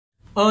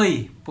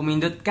Oy,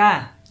 pumindot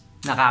ka.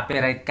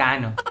 Naka-copyright ka,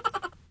 no?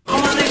 I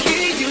wanna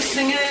hear you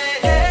singing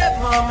it,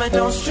 mama,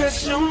 don't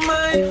stress your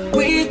mind.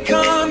 We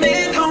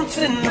coming home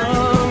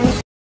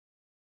tonight.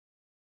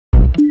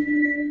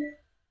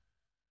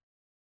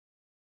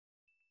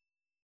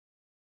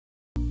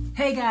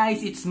 Hey guys,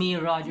 it's me,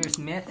 Roger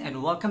Smith,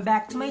 and welcome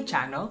back to my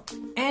channel.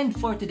 And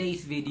for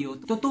today's video,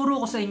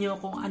 tuturo ko sa inyo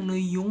kung ano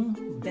yung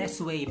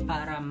best way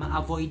para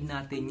ma-avoid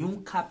natin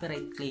yung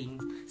copyright claim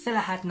sa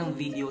lahat ng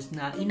videos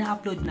na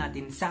ina-upload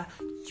natin sa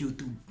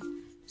YouTube.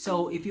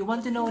 So, if you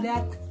want to know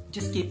that,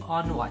 just keep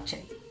on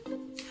watching.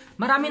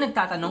 Marami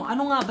nagtatanong,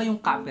 ano nga ba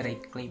yung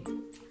copyright claim?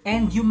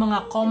 And yung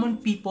mga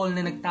common people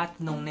na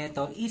nagtatanong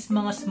neto is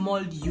mga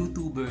small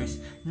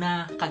YouTubers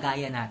na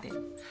kagaya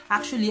natin.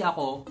 Actually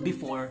ako,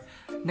 before,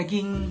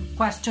 naging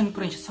question ko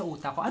rin siya sa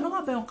utak ko, ano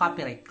nga ba yung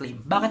copyright claim?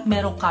 Bakit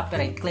merong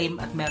copyright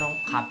claim at merong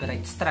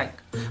copyright strike?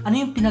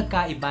 Ano yung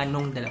pinagkaiba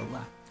nung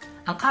dalawa?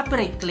 Ang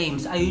copyright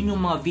claims ay yun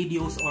yung mga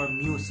videos or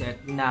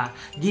music na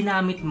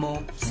ginamit mo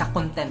sa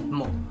content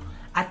mo.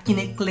 At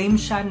kine-claim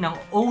siya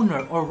ng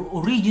owner or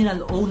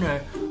original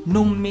owner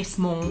nung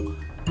mismong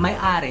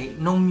may-ari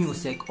ng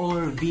music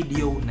or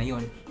video na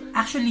yon.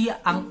 Actually,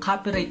 ang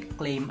copyright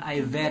claim ay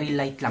very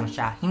light lang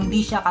siya.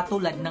 Hindi siya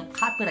katulad ng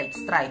copyright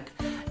strike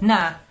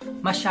na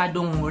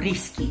masyadong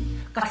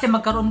risky. Kasi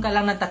magkaroon ka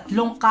lang ng 3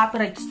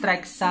 copyright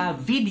strike sa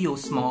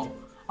videos mo,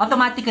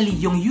 automatically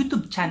yung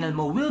YouTube channel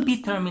mo will be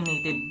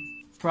terminated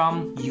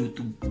from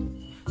YouTube.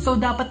 So,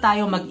 dapat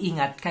tayo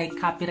mag-ingat kay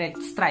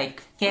copyright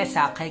strike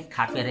kesa kay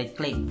copyright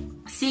claim.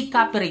 Si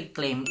copyright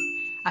claim,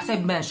 as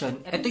I've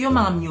mentioned, ito yung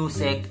mga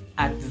music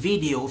at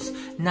videos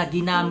na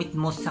ginamit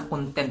mo sa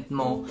content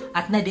mo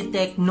at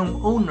na-detect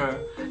nung owner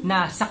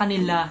na sa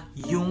kanila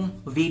yung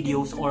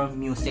videos or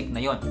music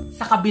na yon.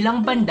 Sa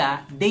kabilang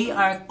banda, they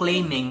are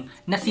claiming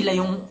na sila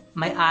yung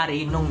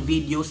may-ari nung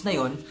videos na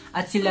yon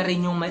at sila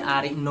rin yung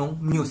may-ari nung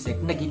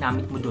music na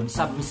ginamit mo dun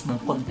sa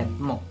mismong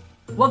content mo.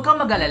 Huwag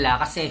kang mag-alala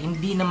kasi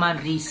hindi naman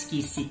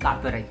risky si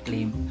copyright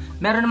claim.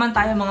 Meron naman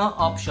tayo mga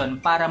option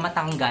para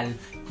matanggal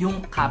yung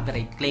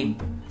copyright claim.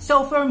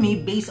 So for me,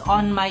 based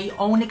on my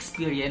own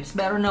experience,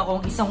 meron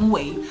akong isang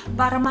way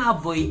para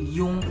ma-avoid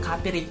yung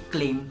copyright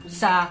claim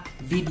sa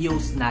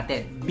videos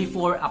natin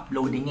before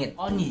uploading it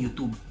on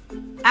YouTube.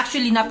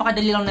 Actually,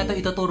 napakadali lang na ito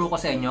ituturo ko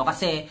sa inyo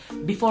kasi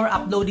before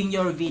uploading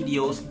your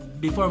videos,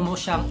 before mo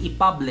siyang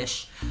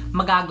i-publish,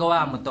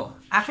 magagawa mo to.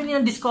 Actually,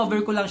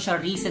 na-discover ko lang siya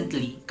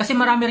recently kasi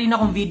marami rin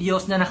akong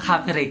videos na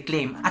na-copyright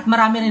claim at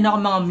marami rin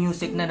akong mga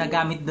music na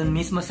nagamit dun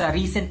mismo sa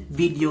recent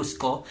videos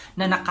ko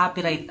na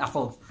na-copyright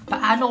ako.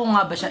 Paano ko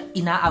nga ba siya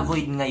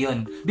ina-avoid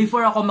ngayon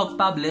before ako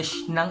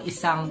mag-publish ng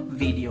isang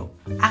video?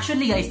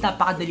 Actually guys,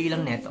 napakadali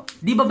lang neto.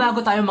 Di ba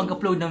bago tayo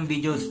mag-upload ng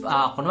videos,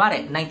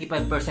 kunwari,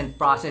 95%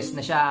 process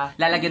na siya,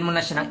 lalagyan mo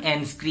na siya ng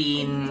end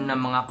screen, ng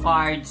mga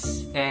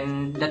cards,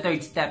 and the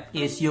third step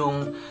is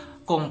yung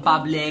kung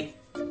public,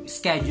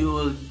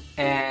 scheduled,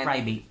 and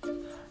private.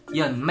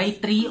 Yun, may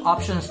 3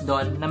 options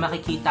doon na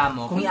makikita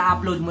mo kung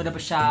i-upload mo na ba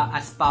siya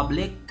as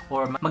public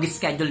or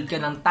mag-schedule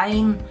ka ng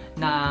time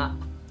na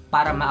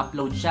para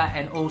ma-upload siya,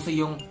 and also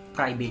yung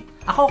private.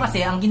 Ako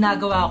kasi, ang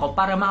ginagawa ko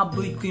para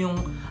ma-avoid ko yung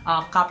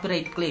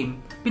copyright claim,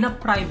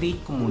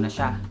 pina-private ko muna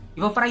siya.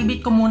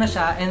 Ipa-private ko muna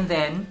siya and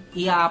then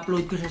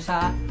i-upload ko siya sa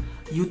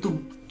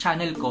YouTube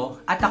channel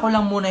ko at ako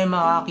lang muna yung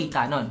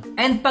makakita nun.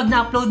 And pag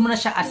na-upload mo na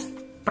siya as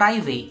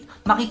private,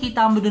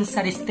 makikita mo dun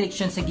sa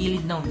restriction sa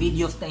gilid ng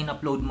videos na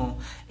in-upload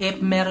mo if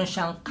meron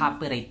siyang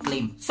copyright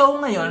claim. So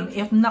ngayon,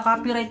 if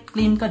na-copyright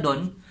claim ka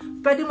dun,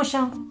 pwede mo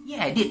siyang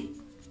i-edit.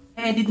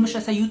 Edit mo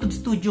siya sa YouTube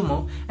studio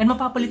mo and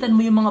mapapalitan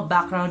mo yung mga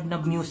background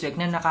na music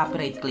na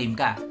naka-copyright claim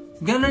ka.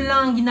 Ganun lang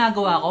ang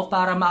ginagawa ko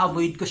para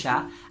ma-avoid ko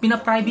siya.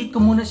 Pina-private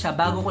ko muna siya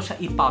bago ko siya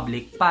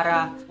i-public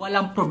para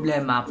walang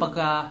problema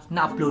pag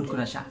na-upload ko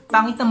na siya.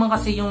 Pangit naman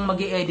kasi yung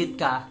mag-i-edit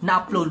ka,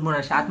 na-upload mo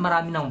na siya at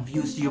marami ng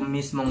views yung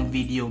mismong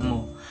video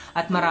mo.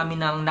 At marami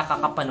ng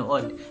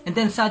nakakapanood. And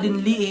then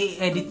suddenly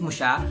i-edit mo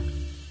siya.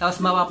 Tapos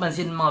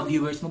mapapansin ng mga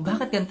viewers mo,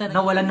 bakit ganito?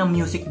 Nawalan ng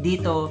music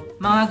dito.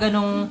 Mga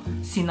ganong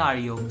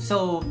scenario.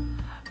 So,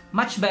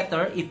 much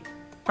better if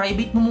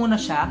private mo muna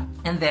siya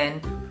and then,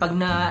 pag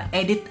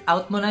na-edit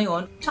out mo na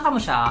yon, tsaka mo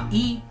siya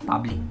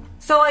i-public.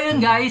 So, ayun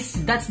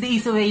guys, that's the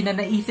easy way na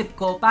naisip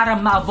ko para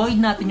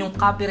ma-avoid natin yung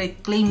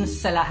copyright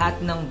claims sa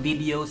lahat ng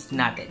videos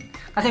natin.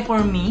 Kasi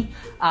for me,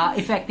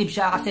 effective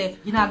siya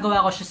kasi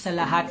ginagawa ko siya sa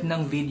lahat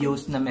ng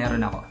videos na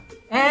meron ako.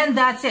 And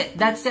that's it.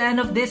 That's the end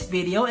of this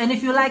video. And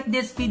if you like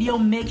this video,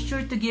 make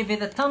sure to give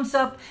it a thumbs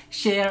up,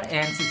 share,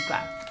 and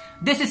subscribe.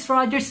 This is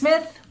Roger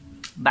Smith.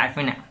 Bye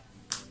for now.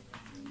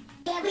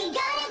 Yeah, we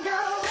gotta go.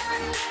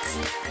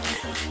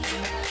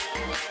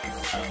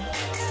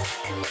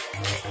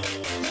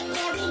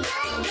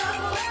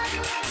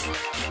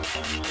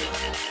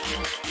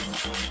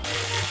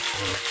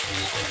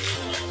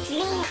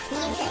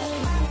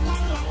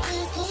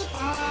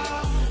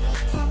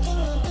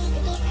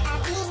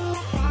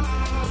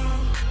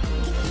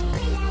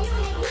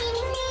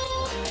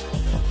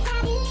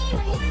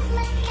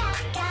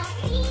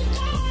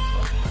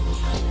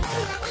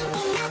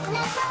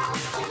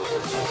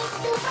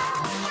 Yeah.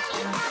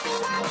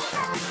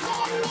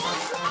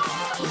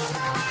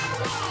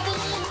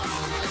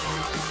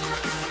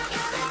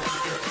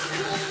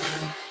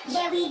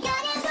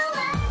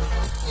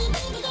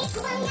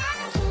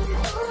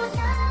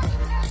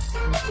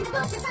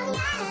 lubog na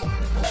pangarap.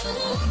 Hindi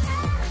ito,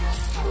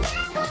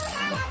 handa kong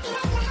harapin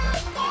ang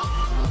lahat.